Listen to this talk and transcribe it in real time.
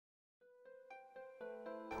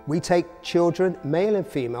We take children, male and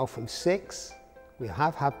female, from 6. We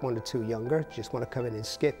have had 1 or 2 younger, just want to come in and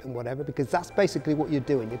skip and whatever, because that's basically what you're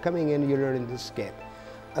doing. You're coming in and you're learning to skip.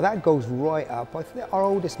 And that goes right up. I think our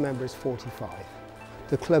oldest member is 45.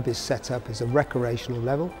 The club is set up as a recreational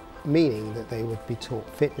level, meaning that they would be taught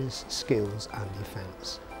fitness, skills and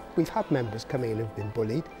defence. We've had members come in who've been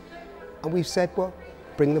bullied, and we've said, well,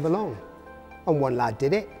 bring them along. And one lad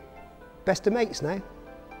did it. Best of mates now.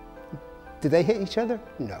 Did they hit each other?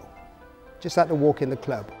 No. Just had to walk in the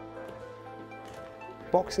club.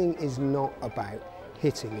 Boxing is not about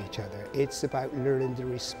hitting each other. It's about learning to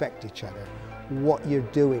respect each other, what you're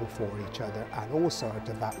doing for each other, and also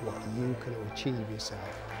about what you can achieve yourself.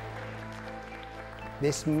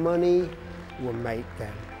 This money will make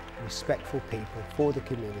them respectful people for the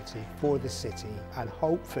community, for the city, and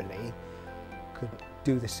hopefully could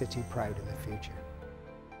do the city proud in the future.